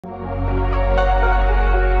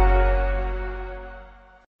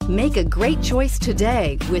Make a great choice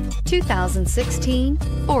today with 2016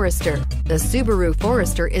 Forester. The Subaru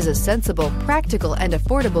Forester is a sensible, practical, and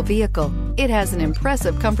affordable vehicle. It has an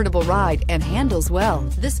impressive, comfortable ride and handles well.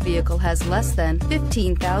 This vehicle has less than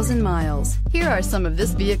 15,000 miles. Here are some of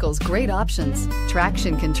this vehicle's great options: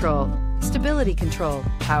 traction control, stability control,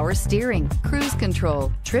 power steering, cruise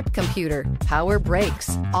control, trip computer, power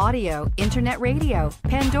brakes, audio, internet radio,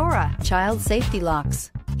 Pandora, child safety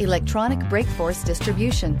locks, electronic brake force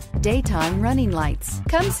distribution, daytime running lights.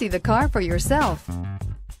 Come see the car for yourself.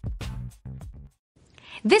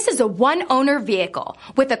 This is a one-owner vehicle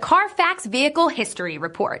with a Carfax Vehicle History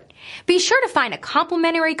Report. Be sure to find a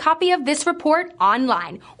complimentary copy of this report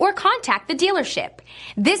online or contact the dealership.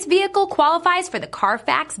 This vehicle qualifies for the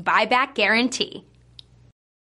Carfax Buyback Guarantee.